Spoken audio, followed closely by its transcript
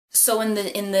So in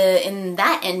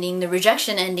that ending, the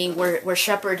rejection ending, where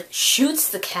Shepard shoots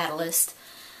the catalyst,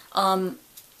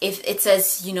 if it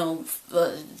says, you know,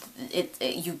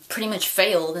 you pretty much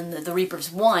failed and the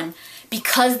Reapers won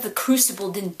because the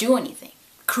Crucible didn't do anything.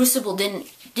 Crucible didn't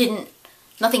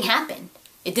nothing happened.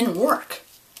 It didn't work.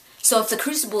 So if the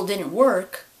Crucible didn't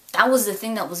work, that was the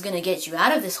thing that was going to get you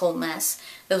out of this whole mess,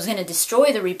 that was going to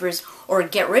destroy the Reapers or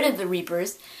get rid of the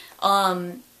Reapers.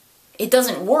 It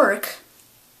doesn't work.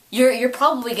 You're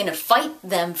probably going to fight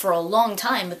them for a long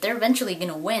time, but they're eventually going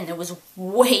to win. There was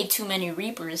way too many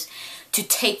Reapers to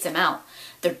take them out.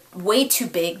 They're way too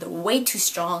big. They're way too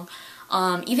strong.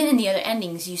 Even in the other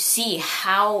endings, you see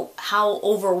how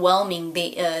overwhelming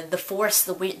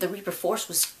the Reaper force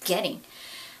was getting.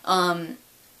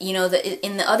 You know,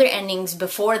 in the other endings,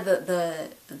 before the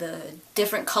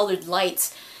different colored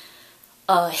lights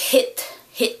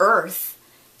hit Earth,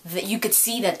 that you could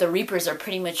see that the Reapers are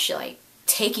pretty much like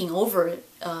taking over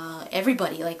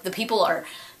everybody. Like the people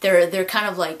they're kind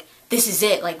of like, this is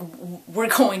it. Like, we're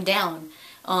going down.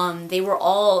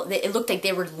 It looked like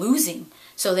they were losing.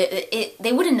 So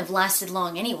they wouldn't have lasted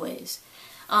long anyways.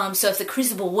 So if the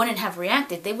Crucible wouldn't have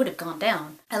reacted, they would have gone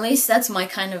down. At least that's my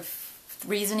kind of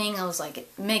reasoning. I was like, it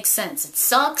makes sense. It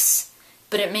sucks,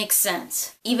 but it makes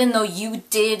sense. Even though you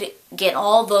did get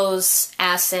all those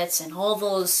assets and all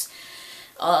those,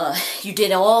 you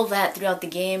did all that throughout the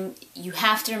game, you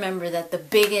have to remember that the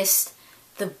biggest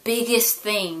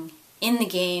thing in the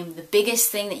game, the biggest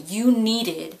thing that you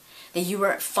needed, that you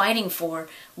were fighting for,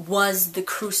 was the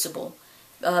Crucible.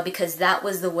 Because that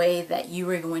was the way that you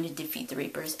were going to defeat the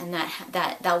Reapers, and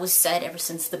that was said ever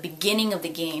since the beginning of the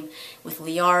game with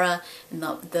Liara and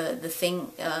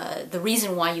the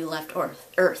reason why you left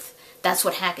Earth. That's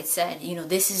what Hackett said. You know,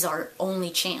 this is our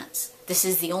only chance. This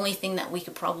is the only thing that we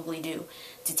could probably do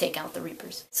to take out the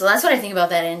Reapers. So that's what I think about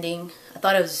that ending. I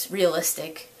thought it was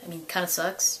realistic. I mean, kind of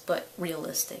sucks, but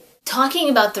realistic. Talking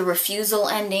about the refusal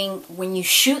ending, when you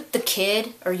shoot the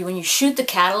kid, or when you shoot the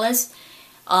catalyst,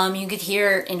 you could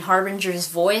hear in Harbinger's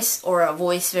voice, or a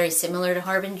voice very similar to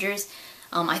Harbinger's.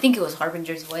 I think it was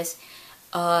Harbinger's voice.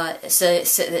 It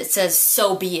says,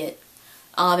 "So be it."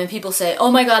 And people say,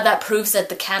 "Oh my God, that proves that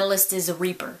the catalyst is a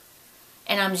Reaper."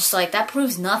 And I'm just like, that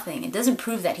proves nothing. It doesn't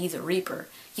prove that he's a Reaper.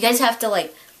 You guys have to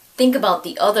like think about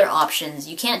the other options.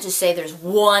 You can't just say there's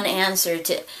one answer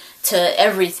to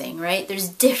everything, right? There's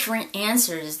different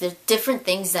answers. There's different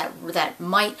things that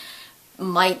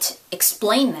might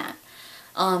explain that.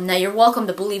 Now you're welcome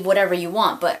to believe whatever you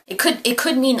want, but it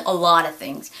could mean a lot of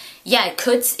things. Yeah, it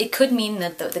could mean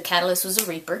that the catalyst was a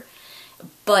Reaper,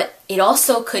 but it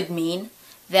also could mean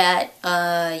that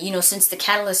you know, since the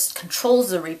catalyst controls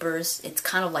the Reapers, it's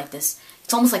kind of like this.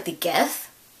 It's almost like the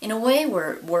Geth in a way,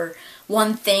 where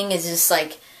one thing is just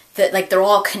like that, like they're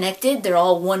all connected, they're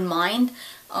all one mind.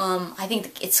 I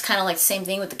think it's kind of like the same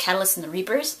thing with the catalyst and the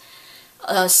Reapers.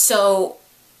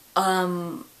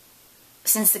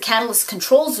 Since the catalyst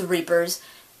controls the Reapers,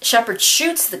 Shepard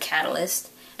shoots the catalyst,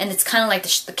 and it's kind of like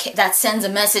that sends a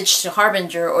message to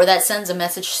Harbinger, or that sends a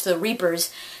message to the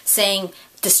Reapers saying,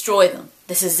 destroy them,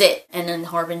 this is it. And then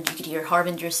you could hear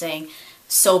Harbinger saying,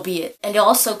 so be it. And it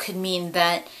also could mean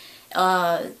that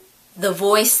the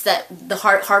voice,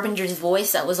 Harbinger's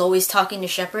voice that was always talking to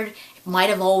Shepard, might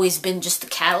have always been just the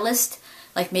catalyst.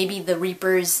 Like maybe the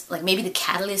Reapers, like maybe the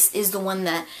catalyst is the one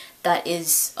that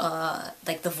is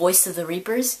like the voice of the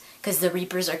Reapers, because the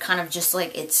Reapers are kind of just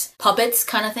like its puppets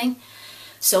kind of thing.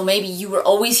 So maybe you were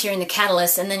always hearing the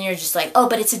catalyst, and then you're just like, oh,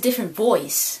 but it's a different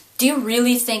voice. Do you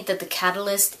really think that the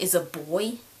catalyst is a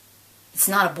boy? It's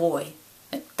not a boy.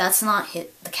 That's not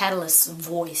the catalyst's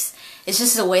voice. It's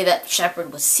just the way that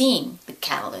Shepard was seeing the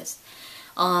catalyst,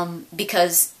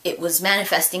 because it was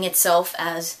manifesting itself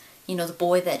as, you know, the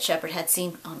boy that Shepard had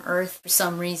seen on Earth for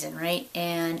some reason, right?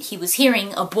 And he was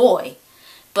hearing a boy,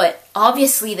 but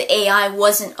obviously the AI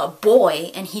wasn't a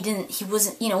boy, and he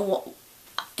wasn't, you know,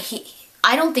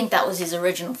 I don't think that was his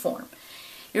original form.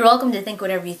 You're welcome to think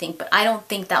whatever you think, but I don't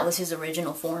think that was his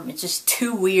original form. It's just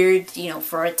too weird, you know,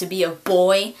 for it to be a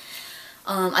boy.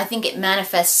 I think it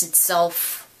manifests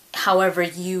itself however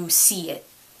you see it,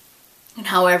 and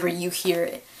however you hear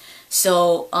it.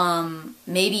 So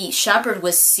maybe Shepard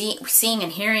was seeing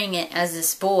and hearing it as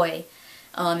this boy,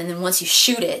 and then once you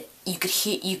shoot it,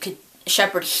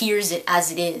 Shepard hears it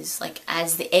as it is, like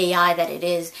as the AI that it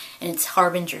is, and it's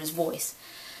Harbinger's voice.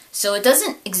 So it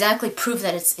doesn't exactly prove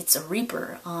that it's a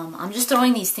Reaper. I'm just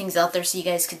throwing these things out there so you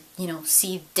guys could, you know,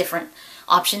 see different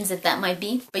options that might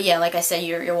be. But yeah, like I said,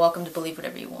 you're welcome to believe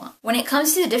whatever you want. When it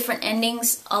comes to the different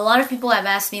endings, a lot of people have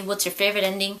asked me, what's your favorite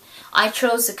ending? I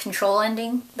chose the Control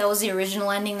ending. That was the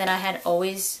original ending that I had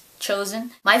always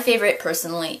chosen. My favorite,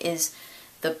 personally, is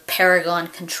the Paragon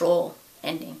Control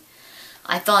ending.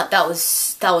 I thought that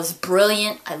was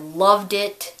brilliant. I loved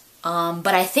it.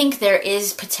 But I think there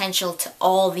is potential to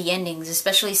all the endings,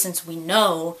 especially since we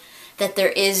know that there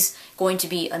is going to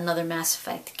be another Mass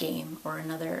Effect game or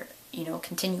another,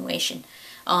 continuation.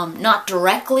 Not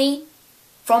directly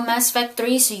from Mass Effect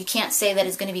 3, so you can't say that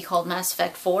it's going to be called Mass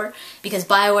Effect 4, because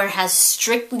BioWare has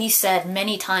strictly said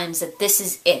many times that this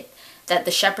is it, that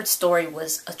the Shepard story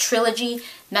was a trilogy,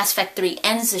 Mass Effect 3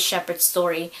 ends the Shepard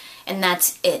story, and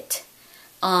that's it.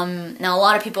 Now a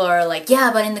lot of people are like,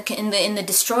 yeah, but in the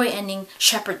Destroy ending,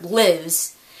 Shepard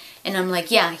lives. And I'm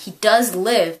like, yeah, he does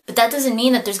live, but that doesn't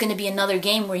mean that there's going to be another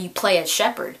game where you play as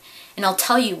Shepard. And I'll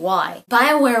tell you why.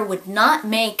 BioWare would not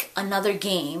make another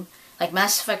game, like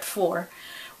Mass Effect 4,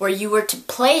 where you were to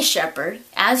play Shepard,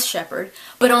 as Shepard,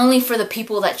 but only for the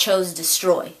people that chose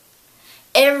Destroy.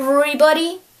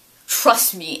 Everybody,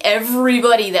 trust me,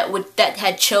 everybody that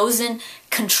had chosen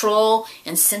Control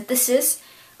and Synthesis,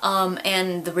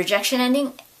 and the Rejection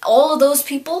ending, all of those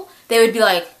people, they would be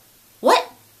like,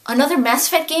 what? Another Mass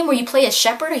Effect game where you play as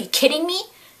Shepard? Are you kidding me?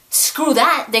 Screw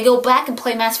that. They go back and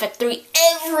play Mass Effect 3.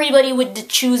 Everybody would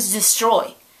choose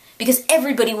Destroy, because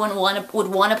everybody would want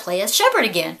to play as Shepard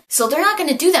again. So they're not going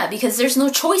to do that because there's no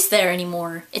choice there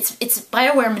anymore. It's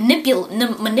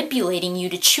BioWare manipulating you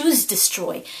to choose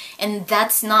Destroy, and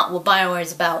that's not what BioWare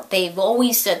is about. They've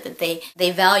always said that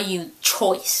they value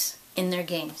choice in their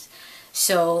games.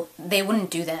 So they wouldn't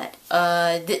do that.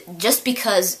 Just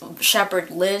because Shepard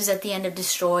lives at the end of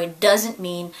Destroy doesn't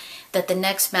mean that the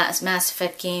next Mass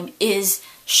Effect game is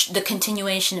the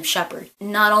continuation of Shepard.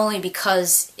 Not only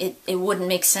because it wouldn't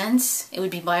make sense, it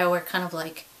would be BioWare kind of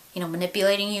like,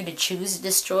 manipulating you to choose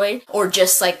Destroy, or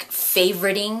just like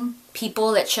favoriting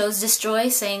people that chose Destroy,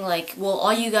 saying like, well,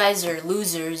 all you guys are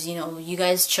losers, you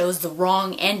guys chose the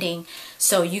wrong ending,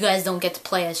 so you guys don't get to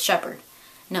play as Shepard.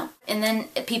 No. And then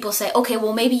people say, okay,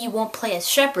 well, maybe you won't play as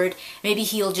Shepard. Maybe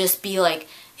he'll just be like,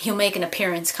 he'll make an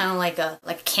appearance, kind of like a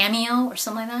cameo or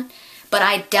something like that. But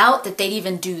I doubt that they'd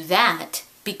even do that,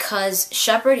 because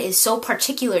Shepard is so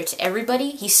particular to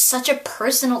everybody. He's such a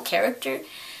personal character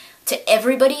to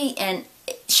everybody, and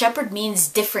Shepard means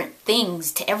different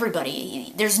things to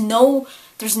everybody. There's no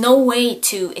way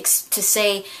to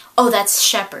say, oh, that's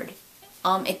Shepard.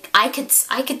 I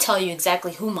could tell you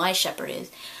exactly who my Shepard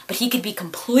is, but he could be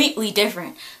completely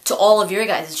different to all of your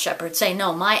guys' Shepard. Say,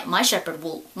 no, my Shepard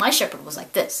was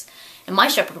like this, and my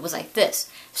Shepard was like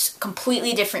this.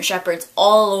 Completely different Shepards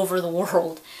all over the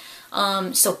world.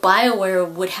 So BioWare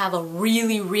would have a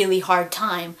really, really hard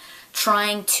time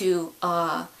trying to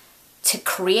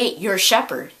create your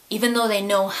Shepard, even though they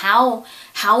know how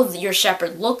your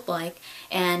Shepard looked like,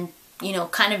 and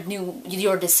kind of knew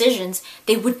your decisions.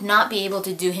 They would not be able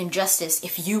to do him justice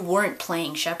if you weren't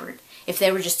playing Shepard. If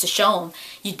they were just to show him,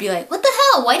 you'd be like, what the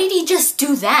hell? Why did he just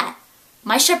do that?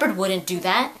 My Shepard wouldn't do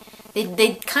that.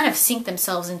 They'd kind of sink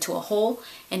themselves into a hole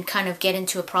and kind of get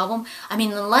into a problem. I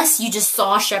mean, unless you just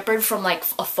saw Shepard from like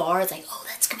afar, it's like, oh,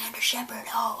 that's Commander Shepard.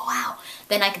 Oh, wow.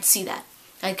 Then I could see that.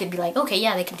 I could be like, okay,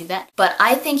 yeah, they can do that. But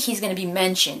I think he's going to be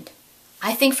mentioned.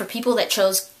 I think for people that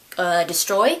chose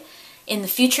Destroy, in the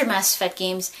future Mass Effect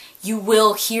games, you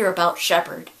will hear about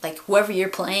Shepard. Like, whoever you're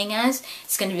playing as,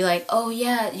 it's going to be like, oh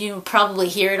yeah, you'll probably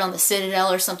hear it on the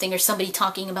Citadel or something, or somebody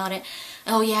talking about it.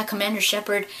 Oh yeah, Commander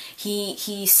Shepard,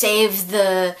 he saved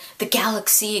the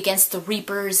galaxy against the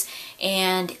Reapers,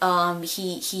 and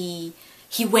he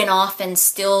went off and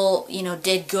still,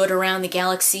 did good around the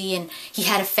galaxy, and he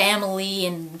had a family,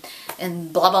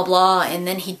 and blah blah blah, and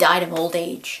then he died of old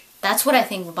age. That's what I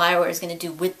think BioWare is going to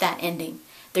do with that ending.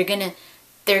 They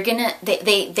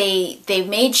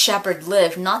made Shepard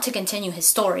live, not to continue his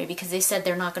story, because they said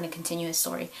they're not going to continue his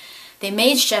story. They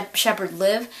made Shepard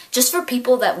live just for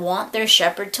people that want their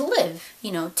Shepard to live,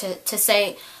 to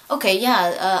say, okay,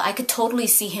 yeah, I could totally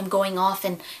see him going off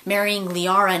and marrying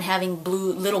Liara and having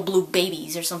little blue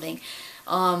babies or something.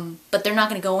 But they're not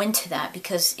going to go into that,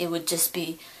 because it would just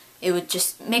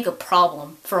make a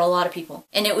problem for a lot of people.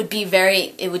 And it would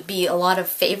be a lot of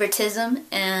favoritism,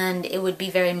 and it would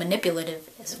be very manipulative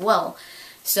as well.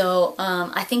 So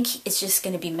I think it's just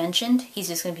going to be mentioned. He's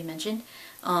just going to be mentioned.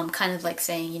 Kind of like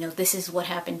saying, this is what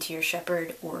happened to your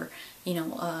Shepard, or,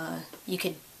 you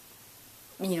could,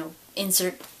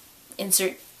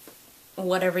 insert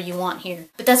whatever you want here.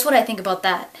 But that's what I think about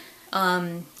that.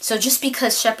 So just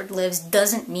because Shepard lives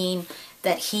doesn't mean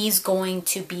that he's going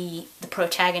to be the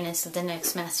protagonist of the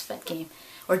next Mass Effect game,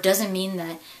 or doesn't mean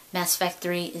that Mass Effect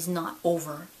 3 is not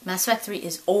over. Mass Effect 3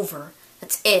 is over.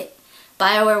 That's it.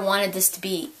 BioWare wanted this to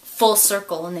be full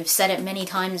circle, and they've said it many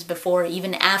times before,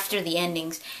 even after the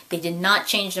endings. They did not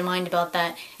change their mind about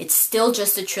that. It's still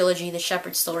just a trilogy, the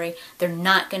Shepard story. They're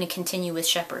not going to continue with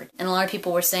Shepard. And a lot of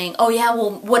people were saying, oh yeah,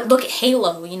 well, look at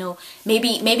Halo, you know,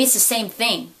 maybe it's the same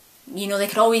thing. You know, they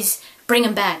could always bring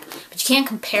him back. But you can't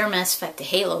compare Mass Effect to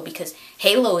Halo, because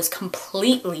Halo is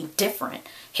completely different.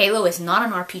 Halo is not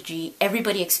an RPG.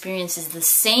 Everybody experiences the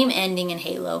same ending in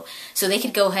Halo. So they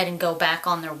could go ahead and go back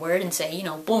on their word and say, you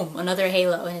know, boom, another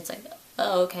Halo. And it's like,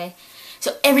 oh, okay.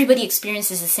 So everybody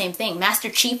experiences the same thing. Master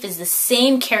Chief is the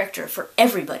same character for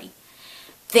everybody.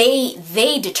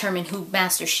 They determine who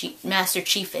Master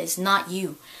Chief is, not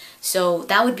you. So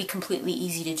that would be completely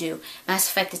easy to do. Mass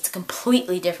Effect, it's a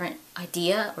completely different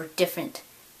idea or different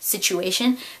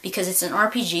situation, because it's an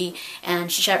RPG,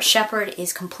 and Shepard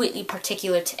is completely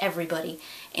particular to everybody,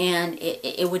 and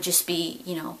it would just be,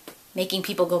 you know, making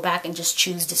people go back and just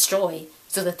choose destroy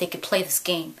so that they could play this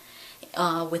game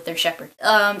with their Shepard.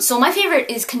 So my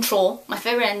favorite is Control. My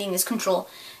favorite ending is Control,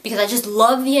 because I just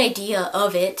love the idea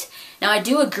of it. Now I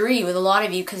do agree with a lot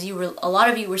of you, because a lot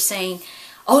of you were saying,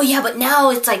 oh yeah, but now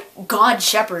it's like God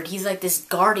Shepard. He's like this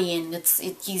guardian. All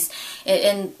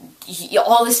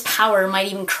this power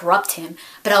might even corrupt him.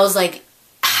 But I was like,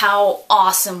 how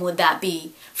awesome would that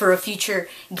be for a future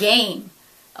game,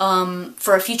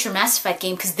 for a future Mass Effect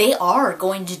game? Because they are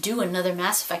going to do another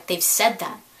Mass Effect. They've said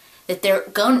that they're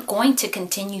going to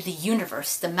continue the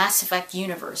universe, the Mass Effect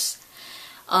universe.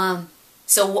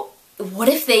 So what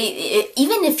if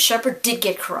even if Shepard did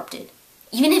get corrupted?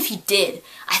 Even if he did,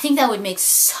 I think that would make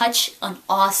such an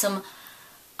awesome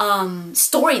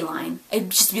storyline. It'd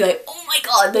just be like, oh my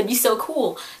god, that'd be so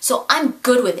cool. So I'm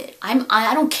good with it.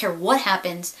 I don't care what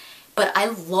happens, but I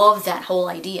love that whole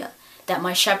idea that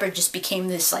my Shepard just became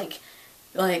this like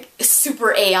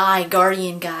super AI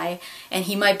guardian guy, and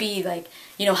he might be like,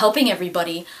 you know, helping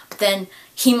everybody, but then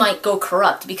he might go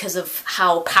corrupt because of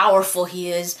how powerful he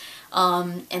is.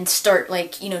 And start,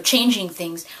 like, you know, changing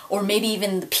things, or maybe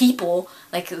even the people,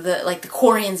 like the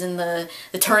Quarians and the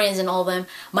Turians and all of them,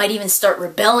 might even start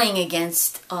rebelling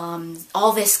against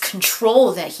all this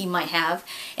control that he might have,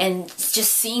 and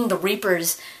just seeing the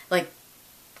Reapers like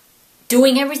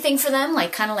doing everything for them,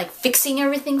 like kind of like fixing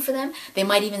everything for them. They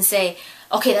might even say,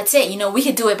 okay, that's it, you know, we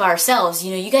could do it by ourselves,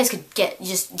 you know, you guys could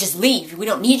just leave, we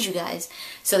don't need you guys.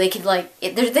 So they could, like,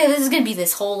 there's gonna be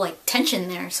this whole, like, tension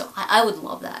there, so I would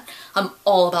love that. I'm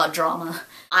all about drama.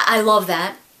 I love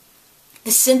that.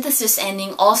 The Synthesis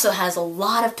ending also has a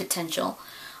lot of potential.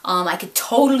 I could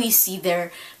totally see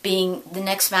there being the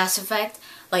next Mass Effect,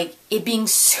 like, it being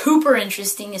super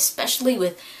interesting, especially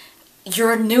with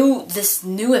this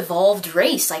new evolved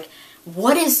race. Like,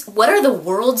 what are the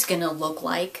worlds gonna look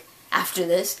like after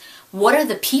this? What are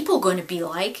the people going to be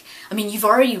like? I mean, you've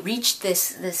already reached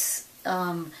this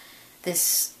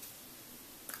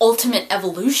ultimate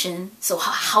evolution, so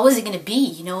how is it going to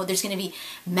be? You know, there's going to be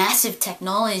massive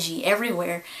technology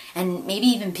everywhere, and maybe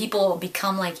even people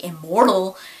become like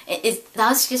immortal.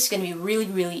 That's just going to be really,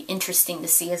 really interesting to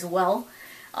see as well.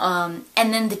 And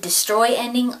then the Destroy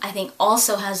ending, I think,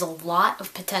 also has a lot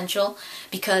of potential,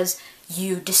 because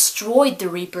you destroyed the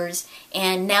Reapers,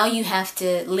 and now you have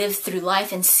to live through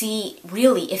life and see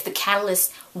really if the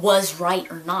catalyst was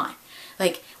right or not.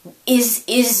 Like,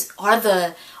 are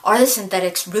the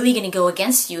synthetics really going to go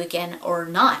against you again or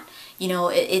not? You know,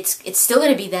 it's still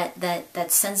going to be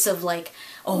that sense of like,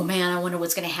 oh man, I wonder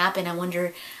what's going to happen. I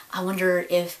wonder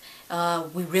if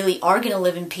we really are going to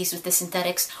live in peace with the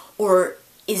synthetics, or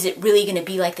is it really going to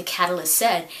be like the Catalyst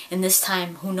said? And this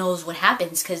time, who knows what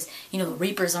happens, because, you know, the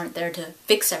Reapers aren't there to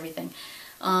fix everything.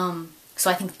 So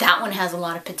I think that one has a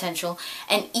lot of potential.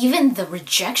 And even the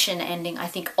Rejection ending, I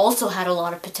think, also had a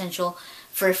lot of potential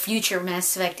for future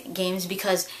Mass Effect games,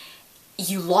 because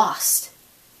you lost.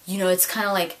 You know, it's kind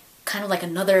of like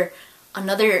another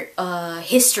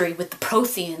history with the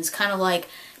Protheans. Kind of like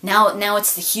now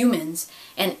it's the humans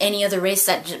and any other race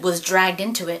that was dragged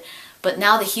into it. But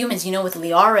now the humans, you know, with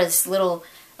Liara's little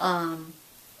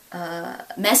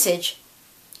message,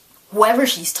 whoever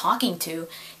she's talking to,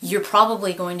 you're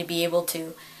probably going to be able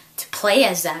to play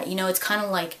as that. You know, it's kind of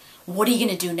like, what are you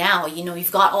going to do now? You know,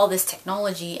 you've got all this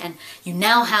technology, and you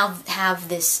now have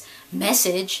this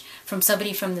message from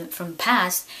somebody from the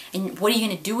past, and what are you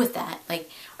going to do with that? Like,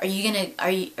 are you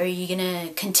gonna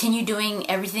continue doing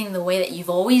everything the way that you've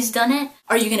always done it?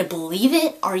 Are you gonna believe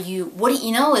it?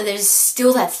 You know, there's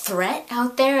still that threat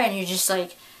out there, and you're just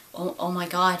like, oh my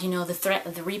god, you know, the threat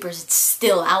of the Reapers, it's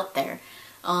still out there.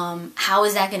 How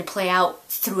is that gonna play out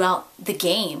throughout the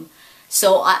game?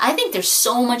 So I think there's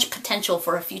so much potential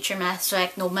for a future Mass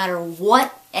Effect, no matter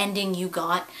what ending you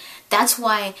got. That's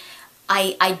why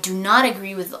I do not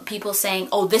agree with people saying,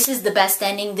 oh, this is the best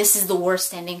ending, this is the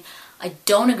worst ending. I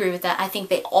don't agree with that. I think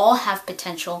they all have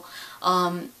potential.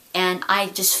 And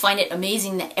I just find it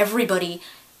amazing that everybody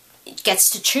gets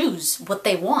to choose what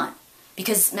they want.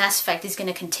 Because Mass Effect is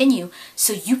going to continue,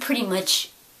 so you pretty much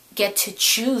get to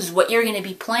choose what you're going to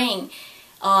be playing,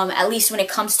 at least when it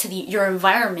comes to your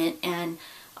environment and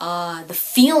the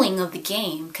feeling of the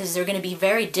game, because they're going to be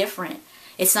very different.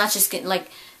 It's not just going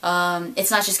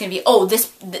it's not just going to be, oh,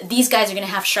 these guys are going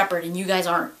to have Shepard and you guys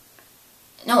aren't.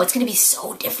 No, it's going to be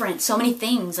so different. So many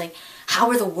things, like how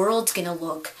are the worlds going to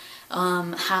look?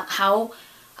 How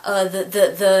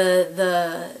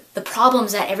the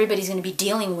problems that everybody's going to be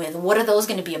dealing with, what are those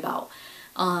going to be about?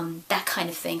 That kind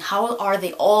of thing. How are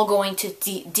they all going to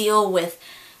deal with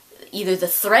either the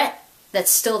threat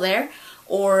that's still there,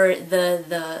 or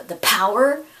the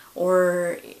power,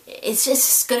 or it's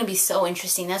just going to be so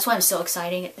interesting. That's why I'm so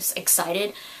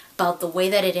excited about the way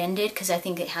that it ended, because I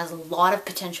think it has a lot of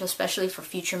potential, especially for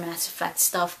future Mass Effect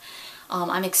stuff.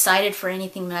 I'm excited for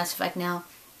anything Mass Effect now.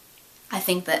 I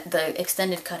think that the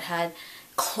extended cut had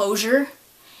closure,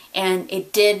 and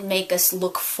it did make us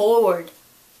look forward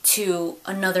to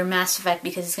another Mass Effect,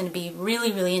 because it's going to be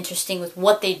really, really interesting with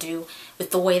what they do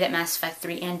with the way that Mass Effect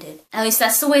 3 ended. At least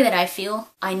that's the way that I feel.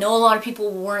 I know a lot of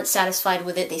people weren't satisfied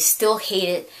with it. They still hate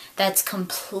it. That's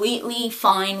completely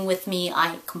fine with me.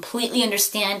 I completely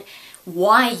understand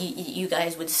why you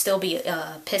guys would still be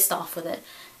pissed off with it.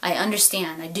 I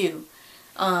understand. I do.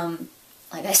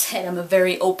 Like I said, I'm a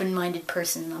very open-minded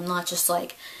person. I'm not just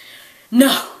like,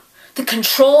 no, the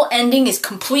Control ending is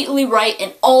completely right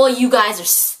and all of you guys are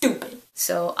stupid.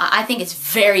 So I think it's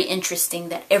very interesting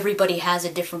that everybody has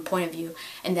a different point of view,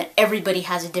 and that everybody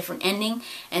has a different ending,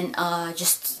 and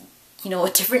just, you know, a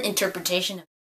different interpretation.